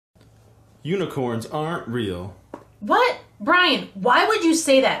Unicorns aren't real. What? Brian, why would you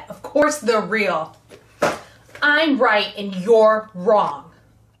say that? Of course they're real. I'm right and you're wrong.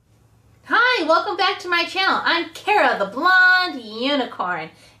 Hi, welcome back to my channel. I'm Cara, the blonde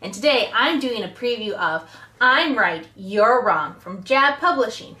unicorn. And today I'm doing a preview of I'm Right, You're Wrong from Jab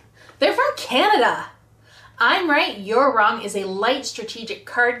Publishing. They're from Canada. I'm Right, You're Wrong is a light strategic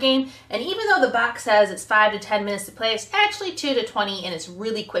card game, and even though the box says it's 5 to 10 minutes to play, it's actually 2 to 20 and it's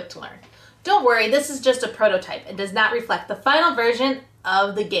really quick to learn. Don't worry, this is just a prototype and does not reflect the final version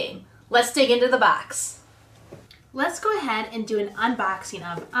of the game. Let's dig into the box. Let's go ahead and do an unboxing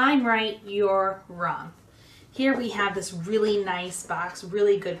of I'm Right, You're Wrong. Here we have this really nice box,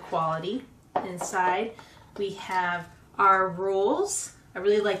 really good quality. Inside we have our rules. I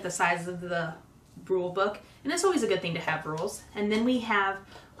really like the size of the rule book, and it's always a good thing to have rules. And then we have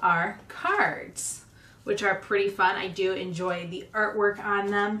our cards, which are pretty fun. I do enjoy the artwork on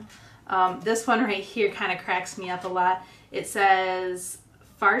them. This one right here kind of cracks me up a lot. It says,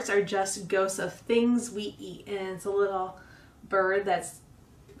 farts are just ghosts of things we eat. And it's a little bird that's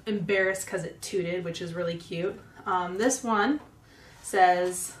embarrassed because it tooted, which is really cute. This one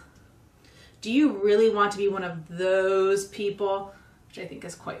says, do you really want to be one of those people? Which I think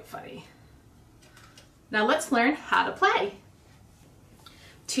is quite funny. Now let's learn how to play.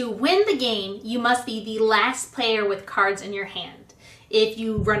 To win the game, you must be the last player with cards in your hand. If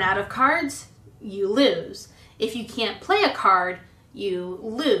you run out of cards, you lose. If you can't play a card, you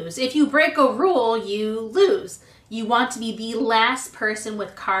lose. If you break a rule, you lose. You want to be the last person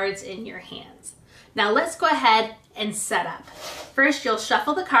with cards in your hands. Now let's go ahead and set up. First, you'll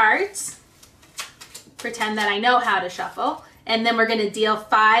shuffle the cards. Pretend that I know how to shuffle. And then we're going to deal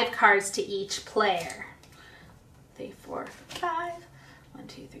 5 cards to each player. 3, 4, 5. 1,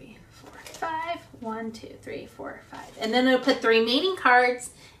 2, 3, 4, 5. 1, 2, 3, 4, 5. And then we'll put the remaining cards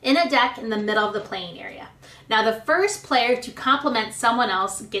in a deck in the middle of the playing area. Now the first player to compliment someone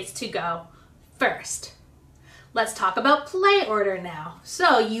else gets to go first. Let's talk about play order now.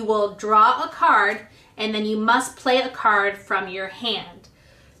 So you will draw a card and then you must play a card from your hand.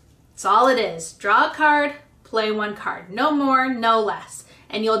 That's all it is. Draw a card, play one card. No more, no less.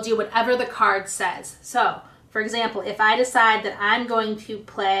 And you'll do whatever the card says. So, for example, if I decide that I'm going to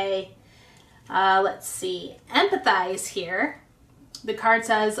play, let's see, empathize here, the card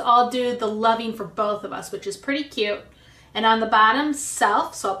says, I'll do the loving for both of us, which is pretty cute. And on the bottom,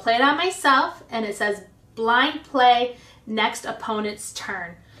 self, so I'll play it on myself, and it says blind play next opponent's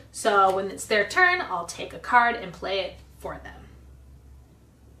turn. So when it's their turn, I'll take a card and play it for them.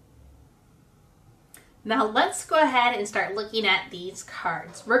 Now let's go ahead and start looking at these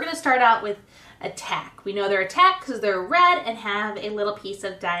cards. We're going to start out with attack. We know they're attack because they're red and have a little piece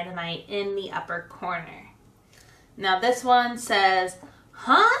of dynamite in the upper corner. Now this one says,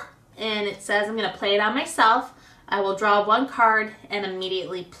 huh? And it says I'm going to play it on myself. I will draw one card and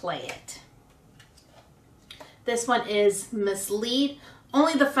immediately play it. This one is mislead.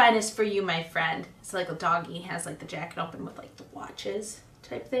 Only the finest for you, my friend. It's like a doggy. Has like the jacket open with like the watches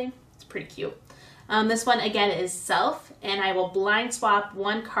type thing. It's pretty cute. This one again is self, and I will blind swap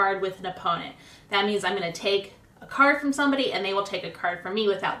one card with an opponent. That means I'm going to take a card from somebody and they will take a card from me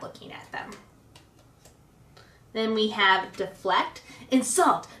without looking at them. Then we have deflect,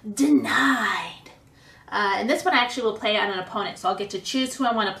 insult, denied. And this one I actually will play on an opponent, so I'll get to choose who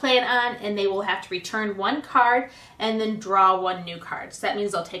I want to play it on, and they will have to return one card and then draw one new card. So that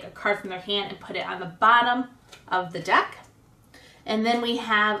means they'll take a card from their hand and put it on the bottom of the deck. And then we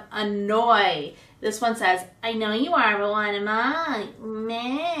have annoy. This one says, I know you are, but what am I?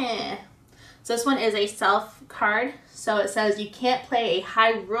 Meh. So this one is a self card. So it says you can't play a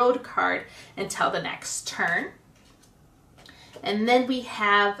high road card until the next turn. And then we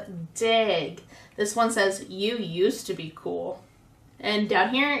have dig. This one says you used to be cool. And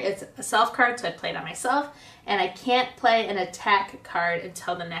down here it's a self card, so I play it on myself. And I can't play an attack card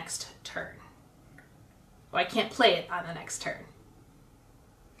until the next turn. Or I can't play it on the next turn.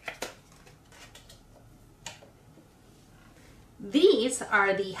 These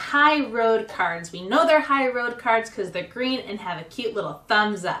are the high road cards. We know they're high road cards because they're green and have a cute little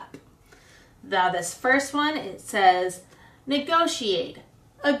thumbs up. Now this first one, it says negotiate,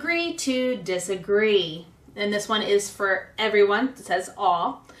 agree to disagree. And this one is for everyone. It says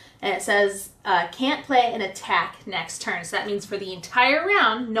all. And it says can't play an attack next turn. So that means for the entire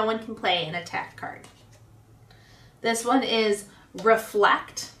round, no one can play an attack card. This one is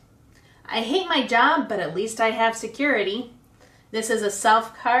reflect. I hate my job, but at least I have security. This is a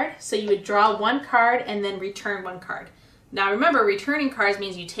self card, so you would draw one card and then return one card. Now remember, returning cards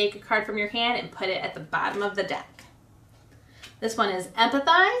means you take a card from your hand and put it at the bottom of the deck. This one is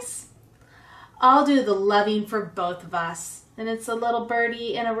empathize. I'll do the loving for both of us. And it's a little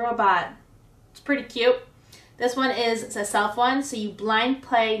birdie and a robot. It's pretty cute. This one is a self one, so you blind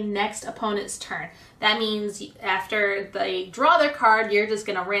play next opponent's turn. That means after they draw their card, you're just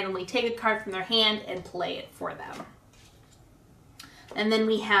going to randomly take a card from their hand and play it for them. And then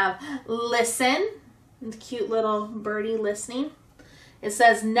we have listen. The cute little birdie listening. It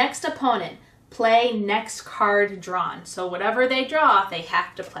says next opponent, play next card drawn. So whatever they draw, they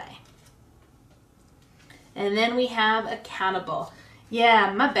have to play. And then we have accountable.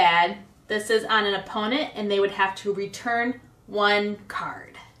 Yeah, my bad. This is on an opponent, and they would have to return one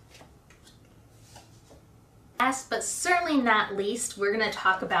card. Last but certainly not least, we're going to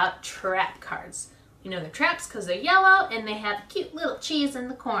talk about trap cards. You know they're traps because they're yellow, and they have a cute little cheese in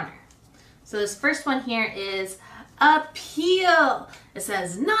the corner. So this first one here is appeal. It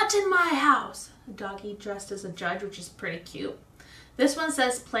says, not in my house. A doggy dressed as a judge, which is pretty cute. This one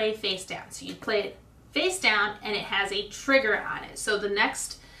says play face down. So you play it face down, and it has a trigger on it. So the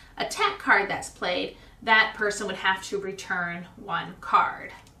next attack card that's played, that person would have to return one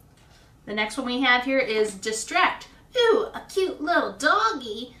card. The next one we have here is distract. Ooh, a cute little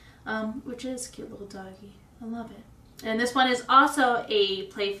doggy, which is a cute little doggy. I love it. And this one is also a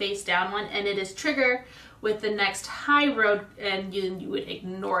play face down one, and it is trigger with the next high road, and you would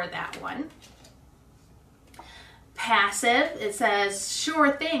ignore that one. Passive, it says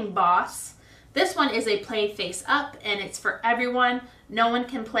sure thing, boss. This one is a play face up, and it's for everyone. No one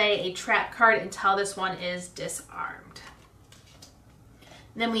can play a trap card until this one is disarmed.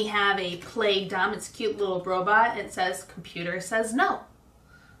 Then we have a play dumb. It's a cute little robot. It says computer says no,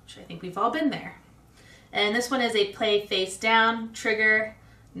 which I think we've all been there. And this one is a play face down, trigger,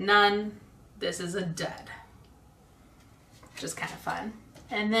 none. This is a dud, which is kind of fun.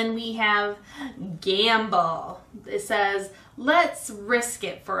 And then we have gamble. It says, let's risk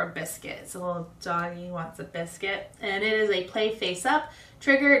it for a biscuit. It's a little doggy wants a biscuit. And it is a play face up,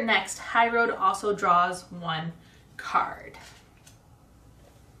 trigger, next high road also draws one card.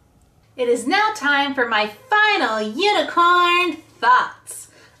 It is now time for my final unicorn thoughts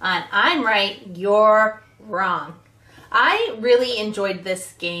on I'm right, you're wrong. I really enjoyed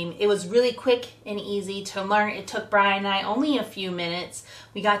this game. It was really quick and easy to learn. It took Brian and I only a few minutes.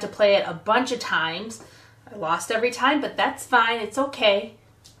 We got to play it a bunch of times. I lost every time, but that's fine. It's okay.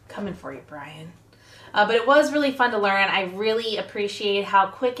 Coming for you, Brian. But it was really fun to learn. I really appreciate how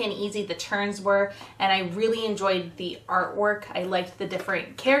quick and easy the turns were, and I really enjoyed the artwork. I liked the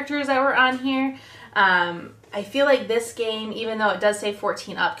different characters that were on here. I feel like this game, even though it does say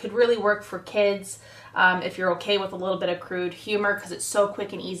 14 up, could really work for kids if you're okay with a little bit of crude humor, because it's so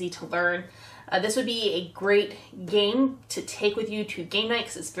quick and easy to learn. This would be a great game to take with you to game night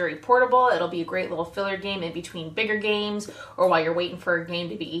because it's very portable. It'll be a great little filler game in between bigger games, or while you're waiting for a game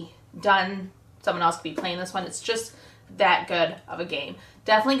to be done, someone else could be playing this one. It's just that good of a game.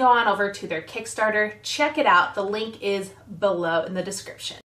 Definitely go on over to their Kickstarter. Check it out. The link is below in the description.